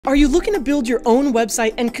Are you looking to build your own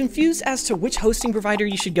website and confused as to which hosting provider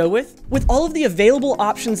you should go with? With all of the available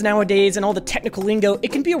options nowadays and all the technical lingo,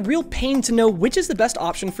 it can be a real pain to know which is the best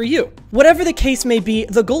option for you. Whatever the case may be,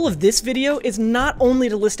 the goal of this video is not only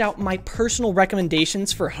to list out my personal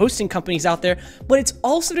recommendations for hosting companies out there, but it's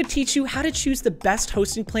also to teach you how to choose the best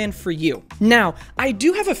hosting plan for you. Now, I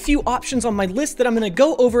do have a few options on my list that I'm going to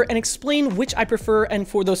go over and explain which I prefer and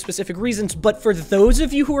for those specific reasons, but for those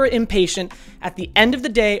of you who are impatient, at the end of the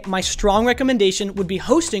day, my strong recommendation would be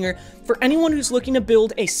Hostgator for anyone who's looking to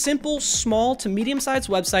build a simple, small to medium-sized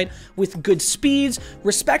website with good speeds,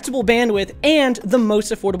 respectable bandwidth, and the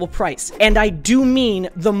most affordable price. And I do mean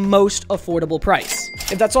the most affordable price.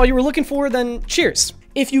 If that's all you were looking for, then cheers.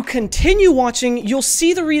 If you continue watching, you'll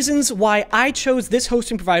see the reasons why I chose this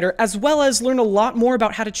hosting provider, as well as learn a lot more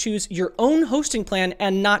about how to choose your own hosting plan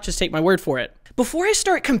and not just take my word for it. Before I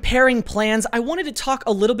start comparing plans, I wanted to talk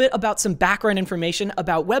a little bit about some background information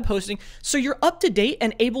about web hosting so you're up to date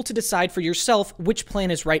and able to decide for yourself which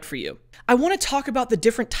plan is right for you. I want to talk about the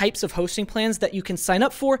different types of hosting plans that you can sign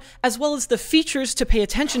up for, as well as the features to pay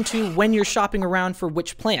attention to when you're shopping around for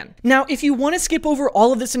which plan. Now, if you want to skip over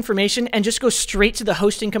all of this information and just go straight to the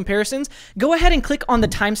hosting comparisons, go ahead and click on the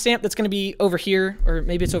timestamp that's going to be over here, or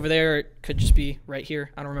maybe it's over there, or it could just be right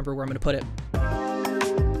here. I don't remember where I'm going to put it.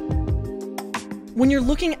 When you're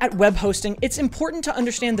looking at web hosting, it's important to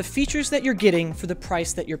understand the features that you're getting for the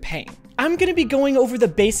price that you're paying. I'm going to be going over the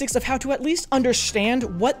basics of how to at least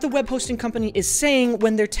understand what the web hosting company is saying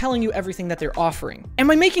when they're telling you everything that they're offering.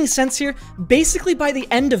 Am I making sense here? Basically, by the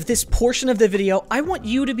end of this portion of the video, I want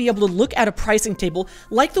you to be able to look at a pricing table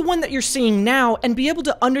like the one that you're seeing now and be able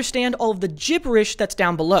to understand all of the gibberish that's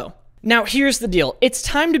down below. Now, here's the deal. It's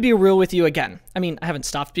time to be real with you again. I mean, I haven't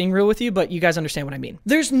stopped being real with you, but you guys understand what I mean.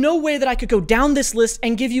 There's no way that I could go down this list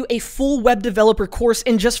and give you a full web developer course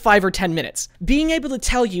in just 5 or 10 minutes. Being able to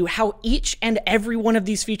tell you how each and every one of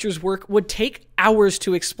these features work would take hours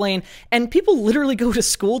to explain, and people literally go to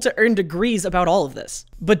school to earn degrees about all of this.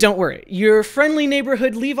 But don't worry, your friendly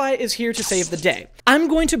neighborhood Levi is here to save the day. I'm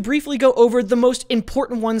going to briefly go over the most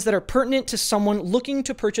important ones that are pertinent to someone looking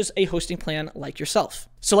to purchase a hosting plan like yourself.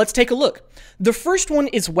 So let's take a look. The first one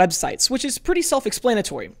is websites, which is pretty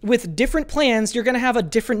self-explanatory. With different plans, you're going to have a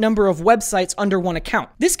different number of websites under one account.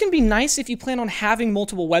 This can be nice if you plan on having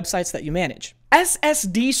multiple websites that you manage.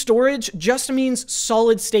 SSD storage just means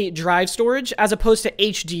solid state drive storage as opposed to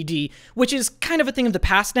HDD, which is kind of a thing of the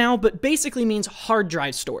past now, but basically means hard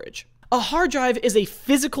drive storage. A hard drive is a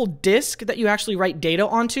physical disk that you actually write data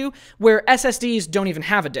onto, where SSDs don't even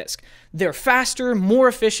have a disk. They're faster, more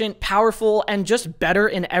efficient, powerful, and just better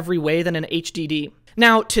in every way than an HDD.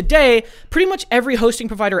 Now, today, pretty much every hosting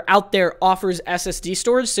provider out there offers SSD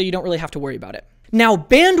storage, so you don't really have to worry about it. Now,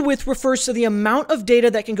 bandwidth refers to the amount of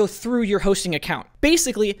data that can go through your hosting account.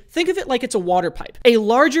 Basically, think of it like it's a water pipe. A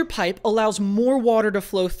larger pipe allows more water to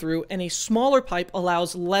flow through, and a smaller pipe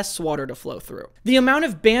allows less water to flow through. The amount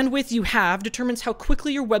of bandwidth you have determines how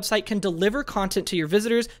quickly your website can deliver content to your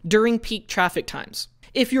visitors during peak traffic times.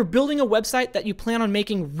 If you're building a website that you plan on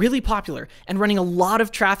making really popular and running a lot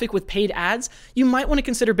of traffic with paid ads, you might want to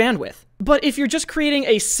consider bandwidth. But if you're just creating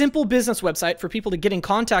a simple business website for people to get in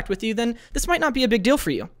contact with you, then this might not be a big deal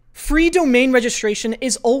for you. Free domain registration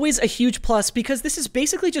is always a huge plus because this is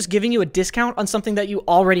basically just giving you a discount on something that you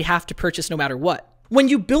already have to purchase no matter what. When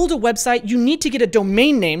you build a website, you need to get a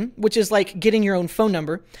domain name, which is like getting your own phone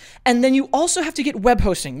number. And then you also have to get web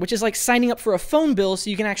hosting, which is like signing up for a phone bill so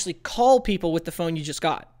you can actually call people with the phone you just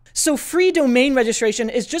got. So free domain registration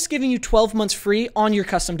is just giving you 12 months free on your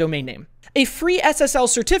custom domain name. A free SSL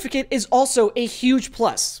certificate is also a huge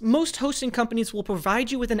plus. Most hosting companies will provide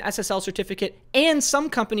you with an SSL certificate, and some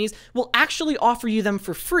companies will actually offer you them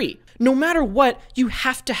for free. No matter what, you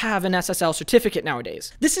have to have an SSL certificate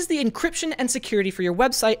nowadays. This is the encryption and security for your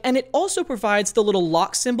website, and it also provides the little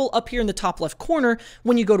lock symbol up here in the top left corner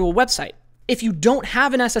when you go to a website. If you don't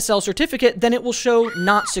have an SSL certificate, then it will show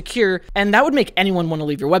not secure, and that would make anyone want to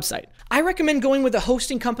leave your website. I recommend going with a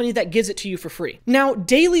hosting company that gives it to you for free. Now,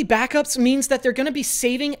 daily backups means that they're going to be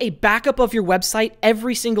saving a backup of your website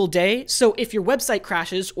every single day, so if your website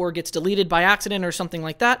crashes or gets deleted by accident or something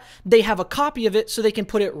like that, they have a copy of it so they can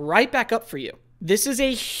put it right back up for you. This is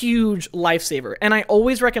a huge lifesaver, and I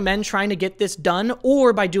always recommend trying to get this done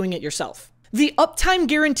or by doing it yourself. The uptime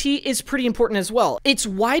guarantee is pretty important as well. It's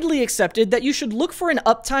widely accepted that you should look for an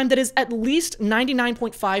uptime that is at least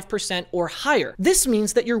 99.5% or higher. This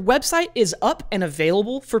means that your website is up and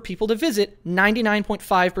available for people to visit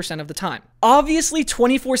 99.5% of the time. Obviously,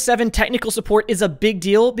 24/7 technical support is a big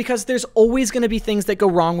deal because there's always going to be things that go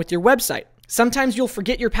wrong with your website. Sometimes you'll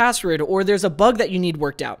forget your password or there's a bug that you need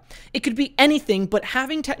worked out. It could be anything, but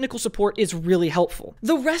having technical support is really helpful.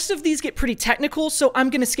 The rest of these get pretty technical, so I'm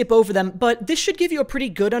gonna skip over them, but this should give you a pretty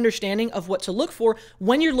good understanding of what to look for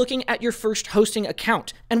when you're looking at your first hosting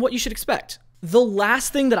account and what you should expect. The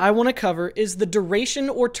last thing that I want to cover is the duration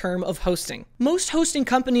or term of hosting. Most hosting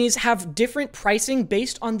companies have different pricing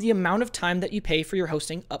based on the amount of time that you pay for your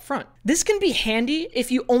hosting upfront. This can be handy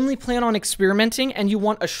if you only plan on experimenting and you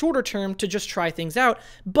want a shorter term to just try things out,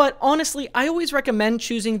 but honestly, I always recommend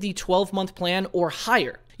choosing the 12-month plan or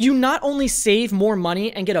higher. You not only save more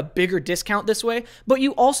money and get a bigger discount this way, but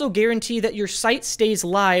you also guarantee that your site stays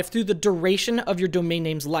live through the duration of your domain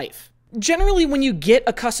name's life. Generally, when you get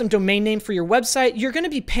a custom domain name for your website, you're going to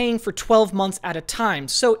be paying for 12 months at a time,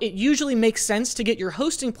 so it usually makes sense to get your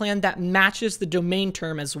hosting plan that matches the domain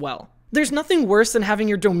term as well. There's nothing worse than having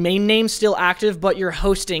your domain name still active, but your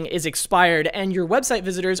hosting is expired, and your website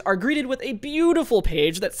visitors are greeted with a beautiful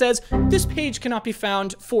page that says, "This page cannot be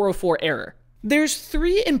found, 404 error." There's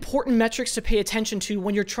 3 important metrics to pay attention to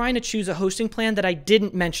when you're trying to choose a hosting plan that I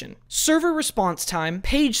didn't mention: server response time,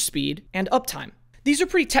 page speed, and uptime. These are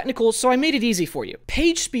pretty technical, so I made it easy for you.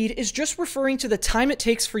 Page speed is just referring to the time it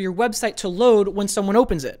takes for your website to load when someone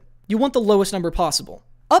opens it. You want the lowest number possible.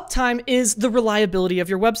 Uptime is the reliability of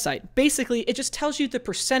your website. Basically, it just tells you the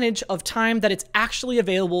percentage of time that it's actually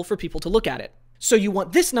available for people to look at it. So you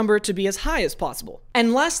want this number to be as high as possible.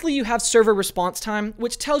 And lastly, you have server response time,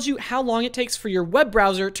 which tells you how long it takes for your web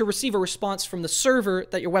browser to receive a response from the server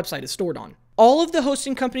that your website is stored on. All of the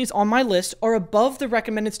hosting companies on my list are above the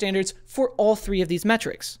recommended standards for all 3 of these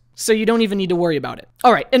metrics, so you don't even need to worry about it.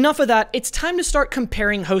 All right, enough of that. It's time to start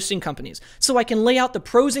comparing hosting companies so I can lay out the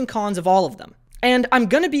pros and cons of all of them. And I'm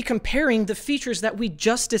gonna be comparing the features that we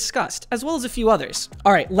just discussed, as well as a few others.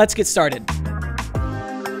 All right, let's get started.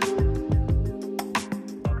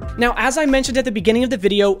 Now, as I mentioned at the beginning of the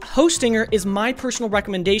video, Hostinger is my personal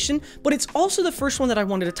recommendation, but it's also the first one that I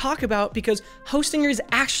wanted to talk about because Hostinger is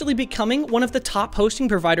actually becoming one of the top hosting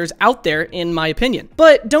providers out there, in my opinion.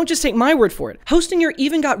 But don't just take my word for it. Hostinger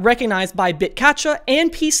even got recognized by Bitcacha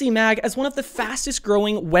and PC Mag as one of the fastest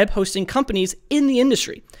growing web hosting companies in the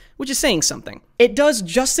industry, which is saying something. It does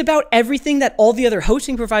just about everything that all the other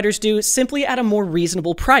hosting providers do, simply at a more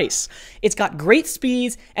reasonable price. It's got great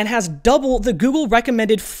speeds and has double the Google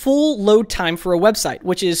recommended full load time for a website,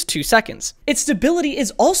 which is 2 seconds. Its stability is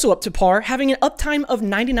also up to par, having an uptime of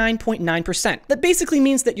 99.9%. That basically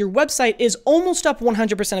means that your website is almost up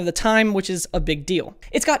 100% of the time, which is a big deal.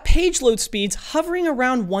 It's got page load speeds hovering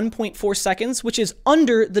around 1.4 seconds, which is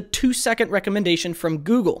under the 2-second recommendation from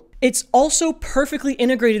Google. It's also perfectly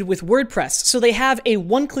integrated with WordPress, so they have a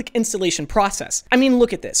one-click installation process. I mean,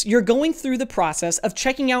 look at this. You're going through the process of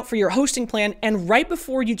checking out for your hosting plan, and right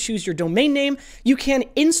before you choose your domain name, you can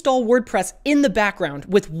install WordPress in the background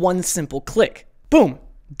with one simple click. Boom.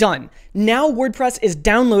 Done. Now WordPress is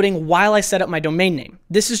downloading while I set up my domain name.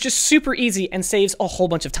 This is just super easy and saves a whole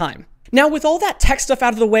bunch of time. Now, with all that tech stuff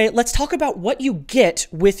out of the way, let's talk about what you get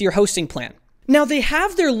with your hosting plan. Now, they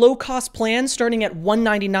have their low-cost plan starting at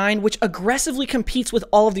 $199, which aggressively competes with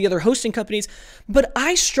all of the other hosting companies, but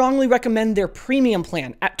I strongly recommend their premium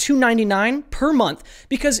plan at $299 per month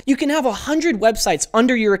because you can have 100 websites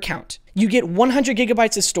under your account. You get 100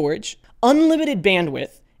 gigabytes of storage, unlimited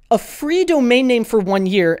bandwidth, a free domain name for 1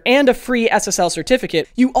 year, and a free SSL certificate.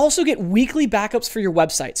 You also get weekly backups for your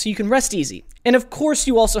website, so you can rest easy. And of course,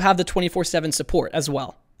 you also have the 24/7 support as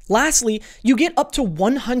well. Lastly, you get up to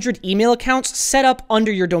 100 email accounts set up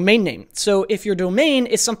under your domain name. So if your domain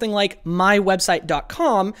is something like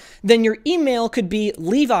mywebsite.com, then your email could be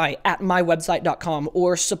levi@mywebsite.com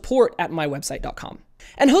or support@mywebsite.com.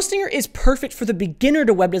 And Hostinger is perfect for the beginner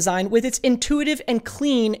to web design with its intuitive and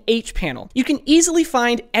clean H panel. You can easily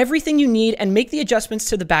find everything you need and make the adjustments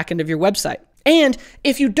to the back end of your website. And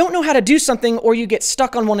if you don't know how to do something or you get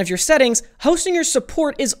stuck on one of your settings, Hostinger's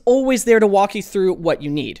support is always there to walk you through what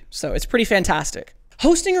you need. So it's pretty fantastic.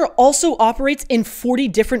 Hostinger also operates in 40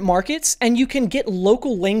 different markets, and you can get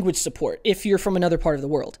local language support if you're from another part of the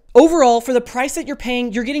world. Overall, for the price that you're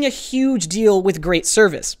paying, you're getting a huge deal with great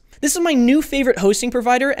service. This is my new favorite hosting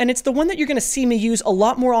provider, and it's the one that you're gonna see me use a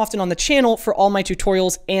lot more often on the channel for all my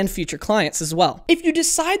tutorials and future clients as well. If you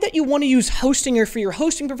decide that you wanna use Hostinger for your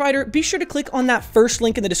hosting provider, be sure to click on that first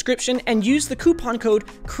link in the description and use the coupon code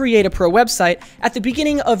CreateAPro at the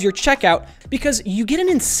beginning of your checkout because you get an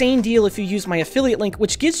insane deal if you use my affiliate link,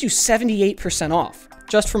 which gives you 78% off,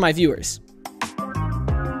 just for my viewers.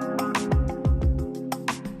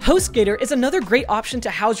 Hostgator is another great option to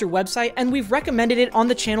house your website, and we've recommended it on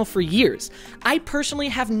the channel for years. I personally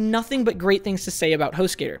have nothing but great things to say about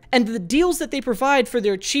Hostgator, and the deals that they provide for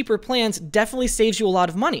their cheaper plans definitely saves you a lot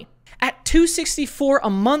of money. At $264 a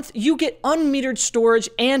month, you get unmetered storage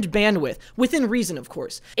and bandwidth, within reason of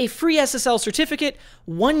course, a free SSL certificate,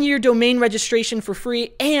 1-year domain registration for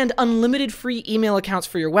free, and unlimited free email accounts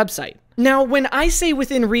for your website. Now, when I say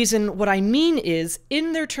within reason, what I mean is,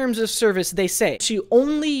 in their terms of service, they say to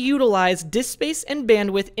only utilize disk space and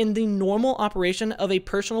bandwidth in the normal operation of a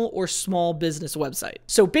personal or small business website.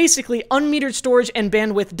 So basically, unmetered storage and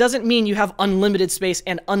bandwidth doesn't mean you have unlimited space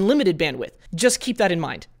and unlimited bandwidth. Just keep that in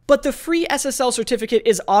mind. But the free SSL certificate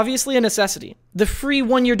is obviously a necessity. The free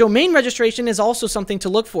 1-year domain registration is also something to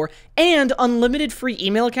look for, and unlimited free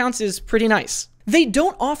email accounts is pretty nice. They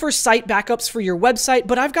don't offer site backups for your website,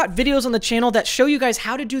 but I've got videos on the channel that show you guys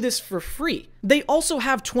how to do this for free. They also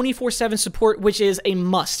have 24/7 support, which is a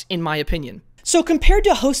must in my opinion. So compared to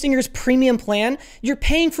Hostinger's premium plan, you're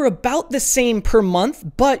paying for about the same per month,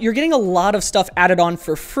 but you're getting a lot of stuff added on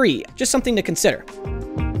for free. Just something to consider.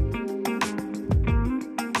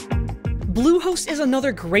 Bluehost is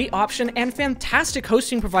another great option and fantastic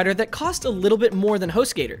hosting provider that costs a little bit more than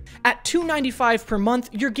Hostgator. At $295 per month,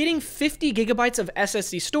 you're getting 50 gigabytes of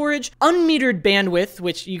SSD storage, unmetered bandwidth,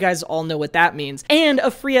 which you guys all know what that means, and a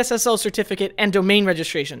free SSL certificate and domain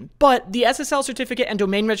registration. But the SSL certificate and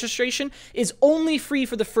domain registration is only free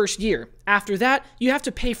for the first year. After that, you have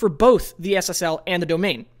to pay for both the SSL and the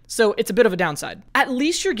domain. So it's a bit of a downside. At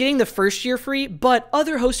least you're getting the first year free, but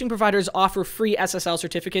other hosting providers offer free SSL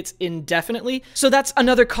certificates indefinitely, so that's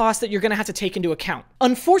another cost that you're gonna have to take into account.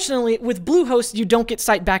 Unfortunately, with Bluehost, you don't get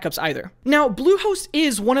site backups either. Now, Bluehost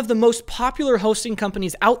is one of the most popular hosting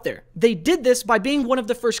companies out there. They did this by being one of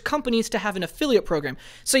the first companies to have an affiliate program.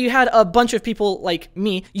 So you had a bunch of people like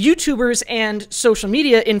me, YouTubers and social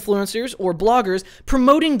media influencers or bloggers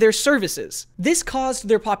promoting their services. This caused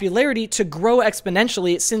their popularity to grow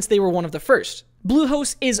exponentially since they were one of the first.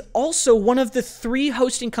 Bluehost is also one of the 3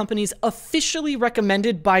 hosting companies officially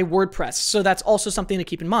recommended by WordPress, so that's also something to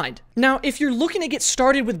keep in mind. Now, if you're looking to get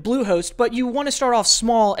started with Bluehost, but you want to start off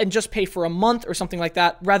small and just pay for a month or something like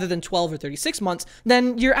that, rather than 12 or 36 months,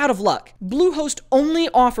 then you're out of luck. Bluehost only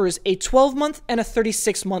offers a 12-month and a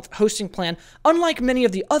 36-month hosting plan, unlike many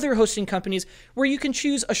of the other hosting companies where you can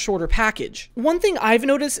choose a shorter package. One thing I've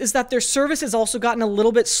noticed is that their service has also gotten a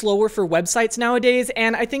little bit slower for websites nowadays,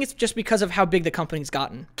 and I think it's just because of how big the company's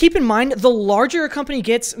gotten. Keep in mind, the larger a company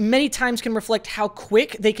gets, many times can reflect how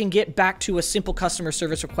quick they can get back to a simple customer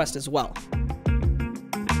service request as well.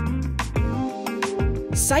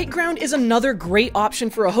 SiteGround is another great option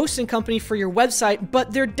for a hosting company for your website,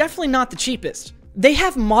 but they're definitely not the cheapest. They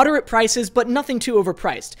have moderate prices, but nothing too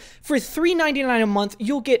overpriced. For $3.99 a month,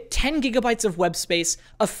 you'll get 10 gigabytes of web space,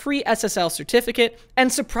 a free SSL certificate,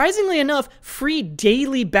 and surprisingly enough, free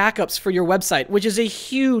daily backups for your website, which is a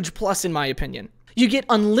huge plus in my opinion. You get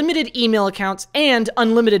unlimited email accounts and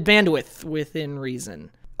unlimited bandwidth, within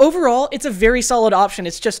reason. Overall, it's a very solid option,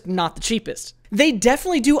 it's just not the cheapest. They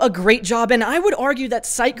definitely do a great job, and I would argue that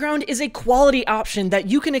SiteGround is a quality option that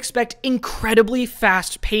you can expect incredibly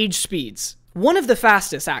fast page speeds. One of the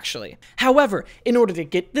fastest, actually. However, in order to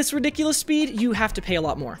get this ridiculous speed, you have to pay a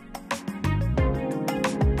lot more.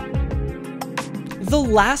 The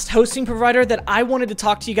last hosting provider that I wanted to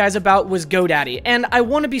talk to you guys about was GoDaddy, and I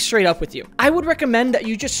want to be straight up with you. I would recommend that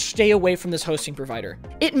you just stay away from this hosting provider.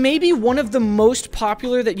 It may be one of the most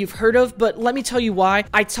popular that you've heard of, but let me tell you why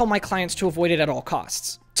I tell my clients to avoid it at all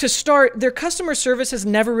costs. To start, their customer service has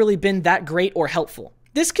never really been that great or helpful.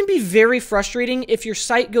 This can be very frustrating if your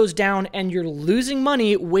site goes down and you're losing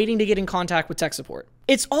money waiting to get in contact with tech support.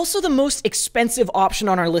 It's also the most expensive option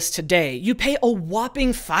on our list today. You pay a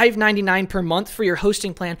whopping $5.99 per month for your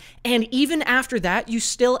hosting plan, and even after that, you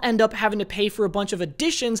still end up having to pay for a bunch of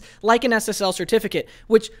additions like an SSL certificate,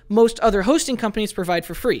 which most other hosting companies provide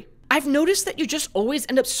for free. I've noticed that you just always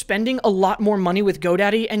end up spending a lot more money with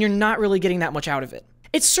GoDaddy, and you're not really getting that much out of it.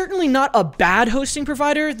 It's certainly not a bad hosting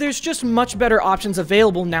provider, there's just much better options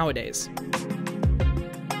available nowadays.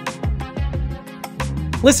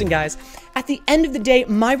 Listen guys, at the end of the day,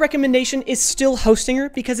 my recommendation is still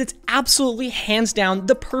Hostinger because it's absolutely hands down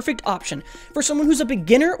the perfect option for someone who's a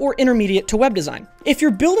beginner or intermediate to web design. If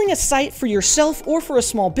you're building a site for yourself or for a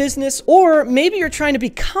small business, or maybe you're trying to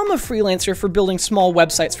become a freelancer for building small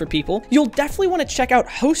websites for people, you'll definitely want to check out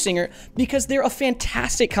Hostinger because they're a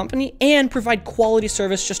fantastic company and provide quality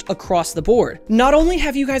service just across the board. Not only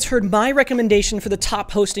have you guys heard my recommendation for the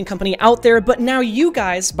top hosting company out there, but now you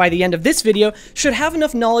guys, by the end of this video, should have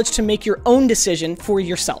enough knowledge to make your your own decision for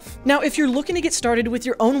yourself. Now, if you're looking to get started with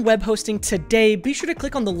your own web hosting today, be sure to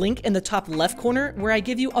click on the link in the top left corner where I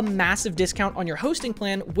give you a massive discount on your hosting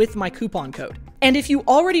plan with my coupon code. And if you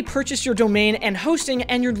already purchased your domain and hosting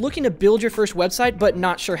and you're looking to build your first website but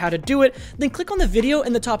not sure how to do it, then click on the video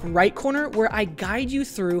in the top right corner where I guide you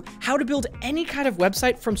through how to build any kind of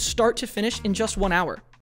website from start to finish in just 1 hour.